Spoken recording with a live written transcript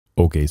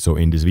Okay, so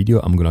in this video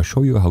I'm gonna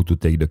show you how to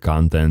take the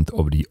content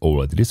of the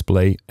OLED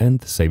display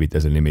and save it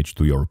as an image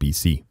to your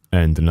PC.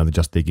 And not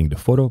just taking the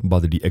photo,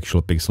 but the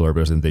actual pixel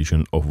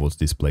representation of what's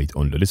displayed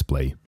on the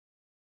display.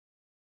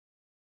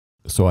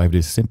 So I have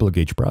this simple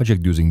gauge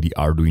project using the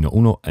Arduino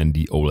UNO and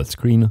the OLED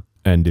screen.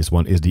 And this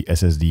one is the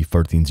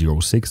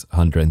SSD1306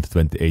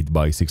 128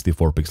 by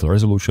 64 pixel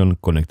resolution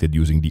connected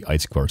using the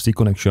u8g2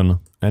 connection.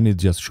 And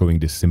it's just showing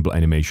this simple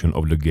animation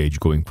of the gauge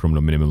going from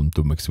the minimum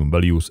to maximum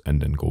values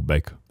and then go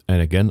back.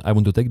 And again, I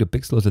want to take the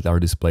pixels that are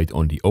displayed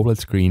on the OLED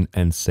screen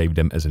and save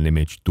them as an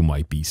image to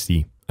my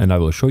PC. And I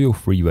will show you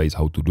 3 ways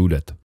how to do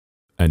that.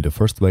 And the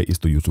first way is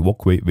to use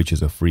WOKWI, which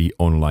is a free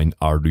online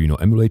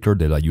Arduino emulator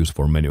that I use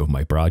for many of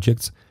my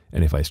projects.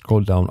 And if I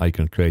scroll down, I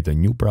can create a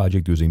new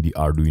project using the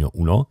Arduino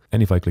UNO.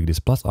 And if I click this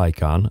plus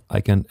icon,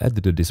 I can add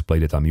the display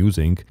that I'm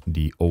using,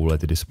 the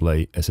OLED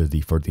display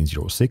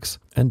SSD1306,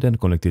 and then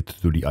connect it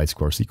to the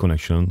u8g2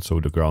 connection. So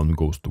the ground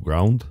goes to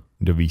ground,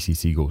 the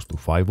VCC goes to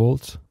 5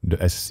 volts, the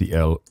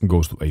SCL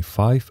goes to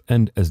A5,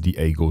 and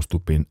SDA goes to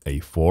pin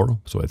A4.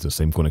 So it's the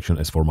same connection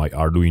as for my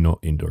Arduino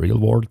in the real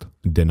world.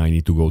 Then I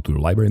need to go to the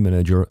library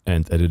manager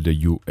and edit the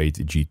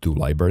u8g2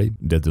 library.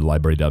 That's the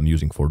library that I'm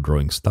using for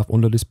drawing stuff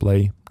on the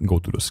display. Go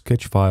to the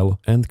sketch file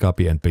and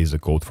copy and paste the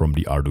code from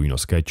the Arduino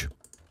sketch.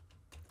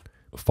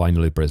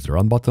 Finally press the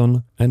run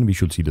button and we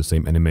should see the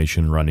same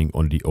animation running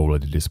on the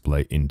OLED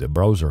display in the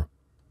browser.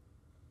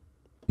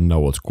 Now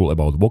what's cool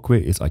about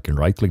WOKWI is I can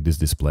right click this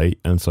display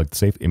and select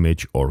save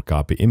image or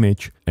copy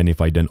image, and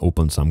if I then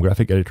open some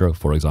graphic editor,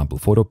 for example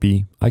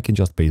Photopea, I can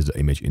just paste the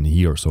image in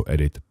here, so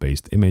edit,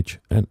 paste image,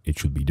 and it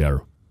should be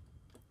there.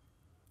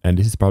 And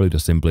this is probably the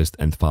simplest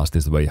and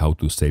fastest way how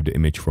to save the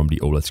image from the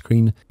OLED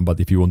screen, but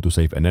if you want to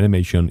save an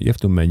animation, you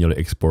have to manually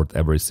export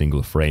every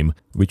single frame,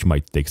 which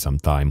might take some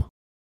time.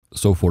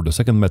 So for the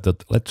second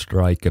method, let's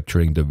try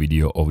capturing the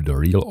video of the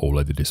real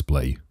OLED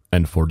display.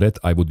 And for that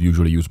I would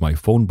usually use my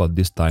phone, but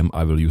this time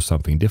I will use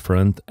something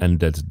different, and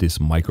that's this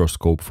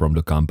microscope from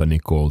the company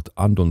called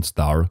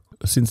Andonstar,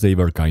 since they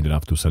were kind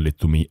enough to sell it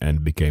to me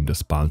and became the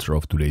sponsor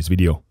of today's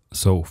video.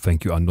 So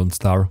thank you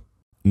Andonstar.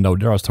 Now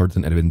there are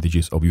certain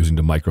advantages of using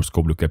the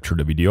microscope to capture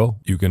the video.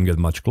 You can get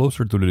much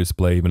closer to the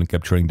display when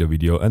capturing the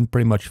video and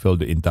pretty much fill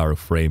the entire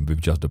frame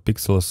with just the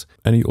pixels,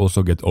 and you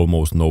also get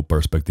almost no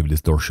perspective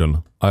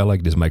distortion. I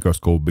like this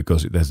microscope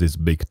because it has this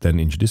big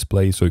 10-inch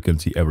display so you can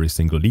see every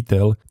single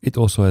detail. It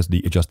also has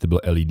the adjustable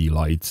LED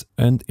lights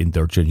and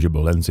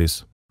interchangeable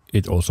lenses.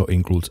 It also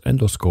includes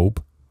endoscope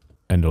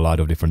and a lot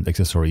of different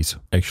accessories.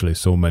 Actually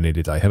so many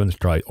that I haven't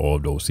tried all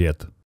of those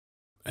yet.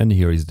 And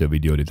here is the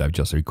video that I've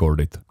just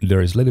recorded.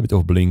 There is a little bit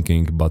of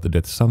blinking, but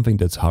that's something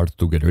that's hard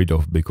to get rid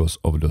of because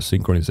of the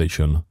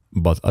synchronization.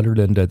 But other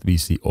than that, we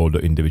see all the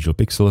individual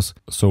pixels.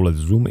 So let's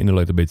zoom in a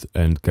little bit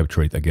and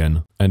capture it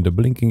again. And the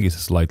blinking is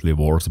slightly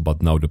worse,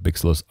 but now the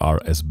pixels are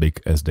as big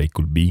as they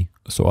could be.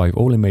 So I've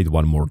only made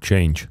one more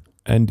change,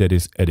 and that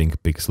is adding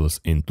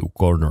pixels into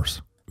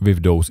corners.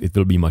 With those, it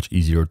will be much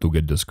easier to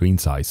get the screen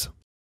size.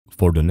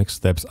 For the next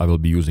steps, I will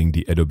be using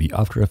the Adobe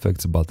After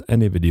Effects, but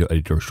any video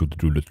editor should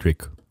do the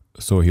trick.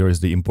 So here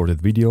is the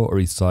imported video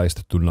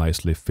resized to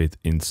nicely fit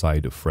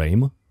inside the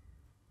frame.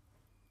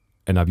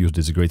 And I've used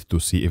this grid to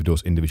see if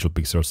those individual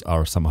pixels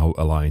are somehow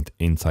aligned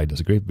inside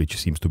this grid, which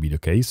seems to be the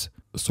case.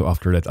 So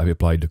after that I've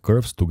applied the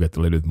curves to get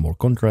a little bit more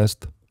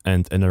contrast.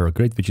 And another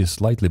grid which is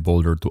slightly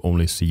bolder to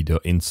only see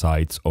the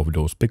insides of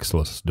those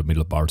pixels, the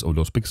middle parts of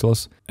those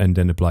pixels. And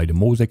then apply the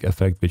mosaic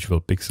effect which will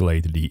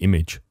pixelate the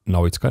image.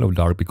 Now it's kind of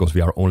dark because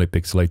we are only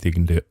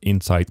pixelating the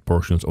inside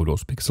portions of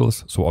those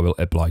pixels, so I will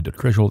apply the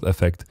threshold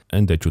effect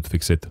and that should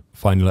fix it.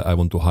 Finally I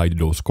want to hide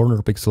those corner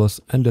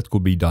pixels, and that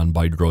could be done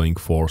by drawing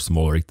 4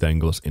 small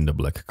rectangles in the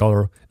black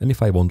color, and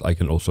if I want I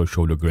can also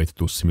show the grid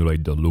to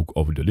simulate the look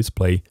of the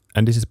display,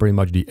 and this is pretty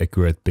much the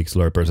accurate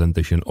pixel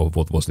representation of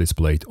what was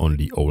displayed on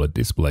the OLED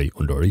display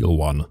on the real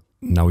one.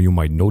 Now you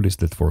might notice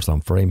that for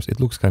some frames it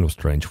looks kind of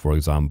strange. For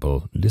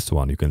example, this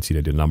one, you can see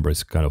that the number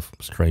is kind of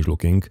strange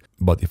looking,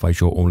 but if I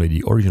show only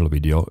the original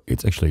video,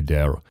 it's actually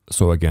there.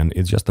 So again,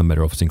 it's just a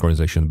matter of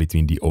synchronization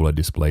between the OLED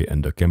display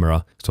and the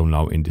camera. So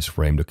now in this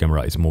frame, the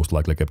camera is most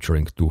likely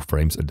capturing 2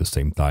 frames at the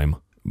same time.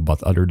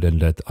 But other than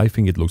that, I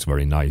think it looks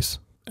very nice.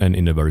 And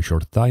in a very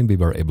short time, we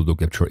were able to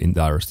capture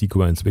entire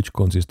sequence, which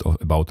consists of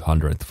about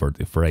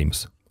 130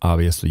 frames.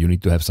 Obviously, you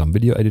need to have some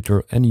video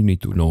editor and you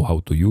need to know how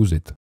to use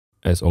it.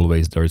 As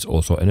always, there is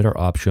also another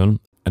option,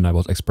 and I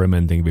was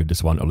experimenting with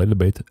this one a little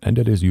bit, and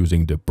that is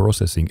using the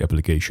processing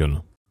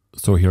application.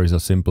 So here is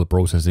a simple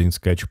processing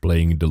sketch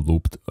playing the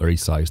looped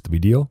resized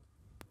video.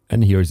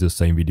 And here is the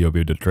same video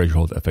with the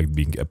threshold effect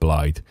being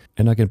applied.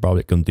 And I can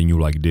probably continue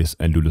like this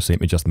and do the same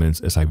adjustments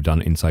as I've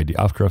done inside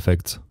the After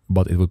Effects,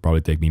 but it would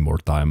probably take me more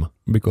time,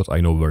 because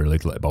I know very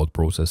little about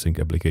processing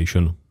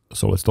application.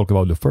 So let's talk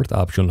about the third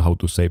option, how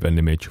to save an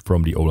image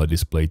from the OLED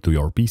display to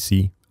your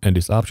PC. And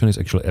this option is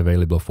actually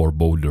available for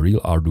both the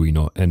real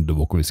Arduino and the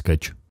WOKWI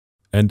sketch.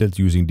 and that's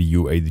using the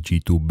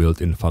u8g2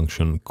 built-in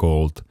function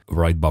called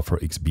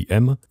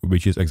WriteBufferXBM,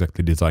 which is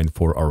exactly designed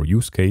for our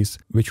use case,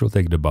 which will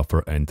take the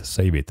buffer and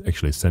save it,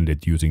 actually send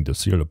it using the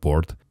serial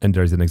port. And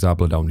there is an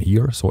example down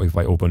here, so if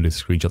I open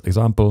this screenshot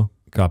example,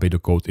 copy the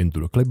code into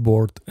the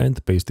clipboard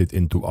and paste it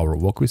into our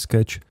WOKWI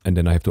sketch, and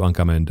then I have to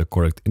uncomment the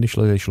correct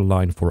initialization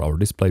line for our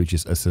display, which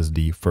is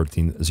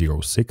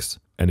SSD1306,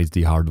 and it's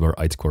the hardware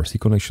I2C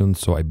connection,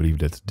 so I believe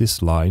that's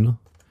this line.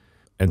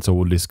 And so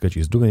what this sketch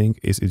is doing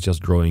is it's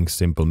just drawing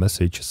simple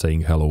message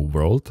saying hello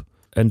world,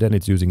 and then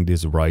it's using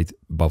this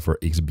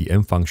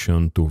WriteBufferXBM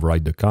function to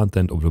write the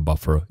content of the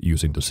buffer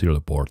using the serial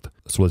port.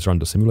 So let's run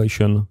the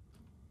simulation.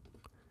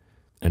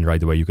 And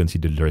right away you can see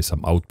that there is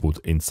some output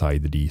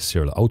inside the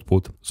serial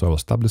output. So I'll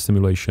stop the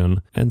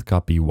simulation and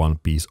copy one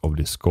piece of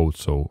this code.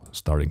 So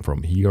starting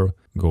from here,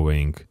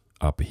 going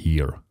up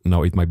here.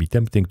 Now it might be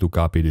tempting to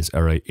copy this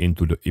array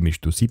into the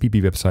image to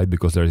CPP website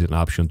because there is an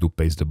option to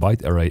paste the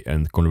byte array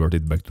and convert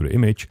it back to the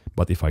image.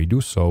 But if I do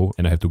so,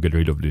 and I have to get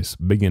rid of this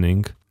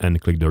beginning and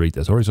click the read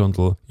as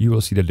horizontal, you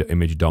will see that the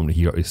image down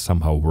here is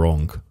somehow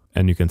wrong.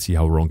 And you can see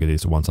how wrong it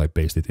is once I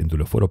paste it into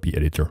the Photopea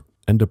editor.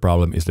 And the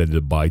problem is that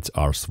the bytes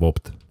are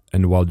swapped.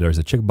 And while there is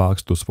a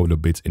checkbox to swap the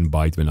bits in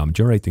byte when I'm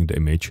generating the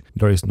image,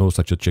 there is no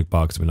such a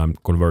checkbox when I'm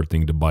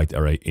converting the byte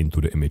array into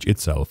the image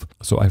itself.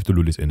 So I have to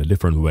do this in a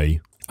different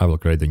way. I will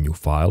create a new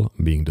file,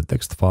 being the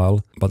text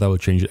file, but I will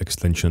change the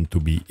extension to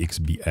be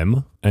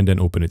XBM, and then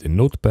open it in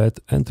Notepad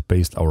and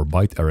paste our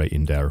byte array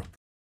in there.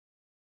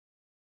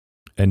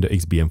 And the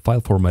XBM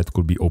file format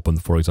could be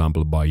opened, for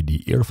example, by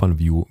the earphone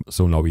view.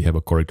 So now we have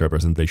a correct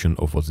representation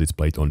of what's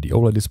displayed on the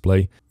OLED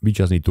display. We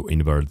just need to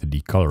invert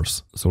the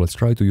colors. So let's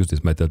try to use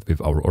this method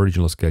with our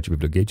original sketch, with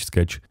the gauge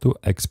sketch, to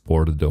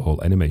export the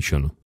whole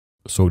animation.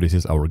 So this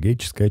is our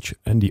gauge sketch,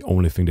 and the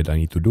only thing that I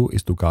need to do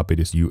is to copy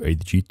this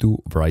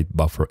u8g2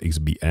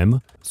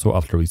 WriteBufferXBM. So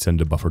after we send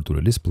the buffer to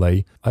the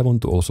display, I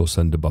want to also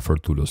send the buffer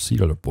to the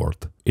serial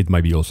port. It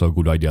might be also a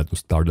good idea to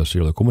start the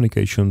serial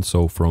communication,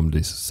 so from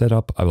this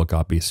setup I will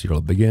copy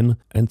serial begin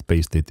and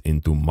paste it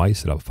into my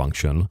setup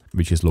function,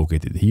 which is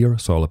located here.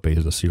 So I'll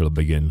paste the serial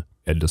begin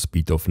at the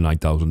speed of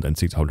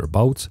 9600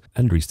 bauds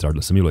and restart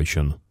the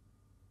simulation.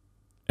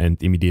 And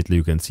immediately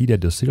you can see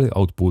that the serial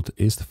output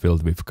is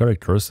filled with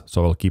characters,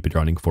 so I'll keep it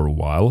running for a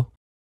while.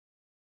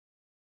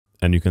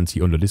 And you can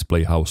see on the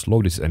display how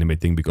slow this is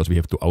animating because we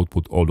have to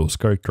output all those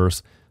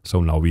characters.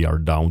 So now we are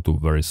down to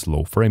very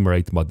slow frame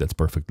rate, but that's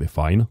perfectly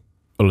fine.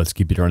 Let's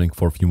keep it running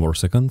for a few more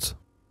seconds.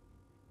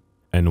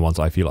 And once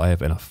I feel I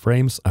have enough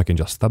frames, I can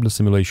just stop the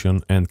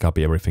simulation and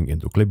copy everything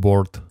into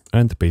clipboard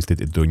and paste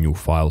it into a new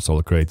file. So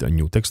I'll create a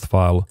new text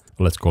file.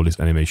 Let's call this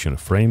animation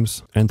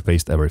frames and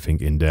paste everything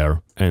in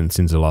there. And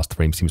since the last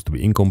frame seems to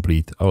be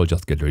incomplete, I will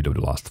just get rid of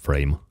the last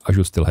frame. I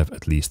should still have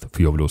at least a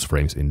few of those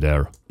frames in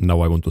there.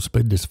 Now I want to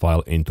split this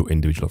file into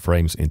individual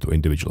frames, into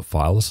individual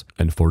files.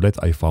 And for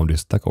that I found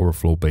this Stack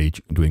Overflow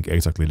page doing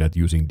exactly that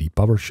using the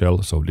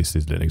PowerShell. So this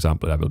is the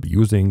example I will be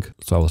using.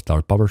 So I will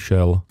start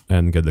PowerShell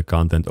and get the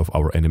content of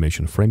our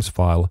animation frames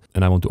file.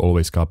 And I want to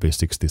always copy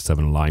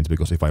 67 lines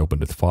because if I open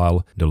that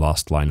file, the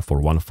last line for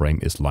one frame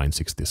is line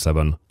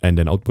 67. And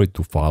then output it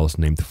to files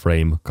named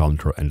frame,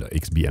 counter and the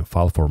XBM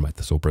file format.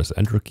 So press the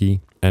Enter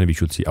key and we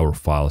should see our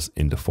files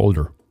in the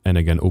folder. And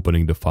again,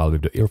 opening the file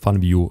with the earphone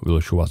view will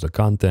show us the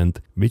content,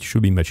 which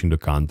should be matching the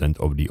content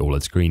of the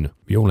OLED screen.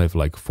 We only have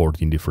like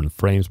 14 different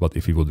frames, but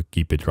if we would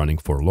keep it running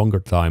for a longer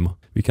time,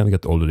 we can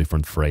get all the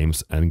different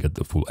frames and get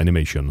the full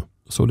animation.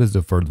 So that's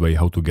the third way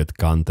how to get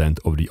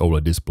content of the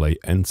OLED display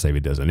and save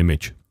it as an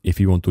image. If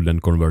you want to then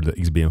convert the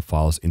XBM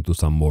files into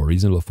some more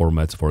reasonable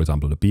formats, for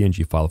example the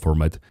PNG file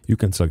format, you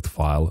can select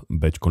File,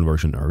 Batch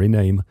Conversion and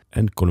Rename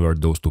and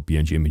convert those to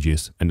PNG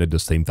images, and at the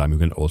same time you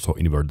can also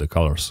invert the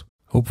colors.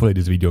 Hopefully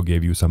this video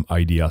gave you some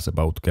ideas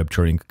about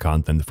capturing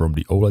content from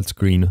the OLED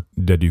screen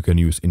that you can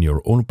use in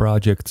your own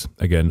projects.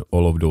 Again,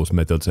 all of those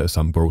methods have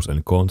some pros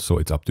and cons, so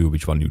it's up to you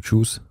which one you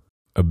choose.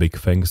 A big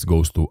thanks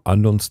goes to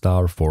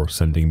Andonstar for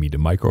sending me the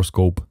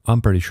microscope.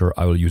 I'm pretty sure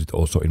I will use it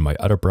also in my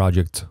other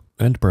projects.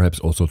 And perhaps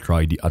also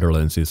try the other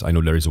lenses. I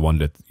know there is one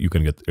that you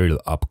can get real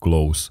up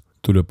close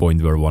to the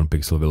point where one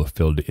pixel will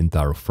fill the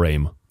entire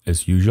frame.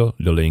 As usual,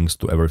 the links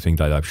to everything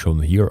that I've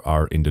shown here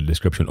are in the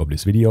description of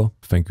this video.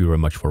 Thank you very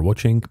much for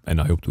watching and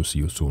I hope to see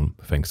you soon.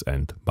 Thanks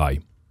and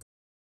bye.